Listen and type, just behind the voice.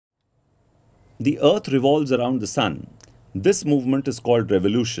The Earth revolves around the Sun. This movement is called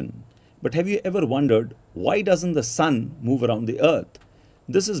revolution. But have you ever wondered, why doesn't the Sun move around the Earth?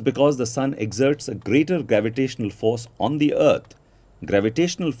 This is because the Sun exerts a greater gravitational force on the Earth.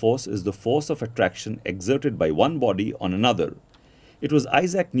 Gravitational force is the force of attraction exerted by one body on another. It was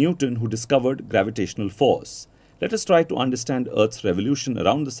Isaac Newton who discovered gravitational force. Let us try to understand Earth's revolution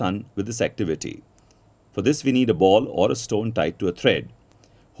around the Sun with this activity. For this we need a ball or a stone tied to a thread.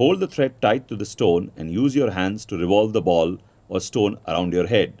 Hold the thread tight to the stone and use your hands to revolve the ball or stone around your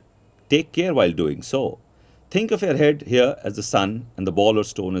head. Take care while doing so. Think of your head here as the Sun and the ball or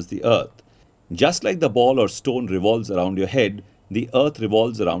stone as the Earth. Just like the ball or stone revolves around your head, the Earth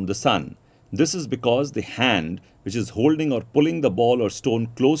revolves around the Sun. This is because the hand which is holding or pulling the ball or stone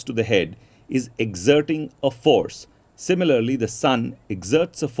close to the head is exerting a force. Similarly, the Sun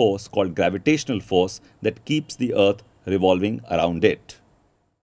exerts a force called gravitational force that keeps the Earth revolving around it.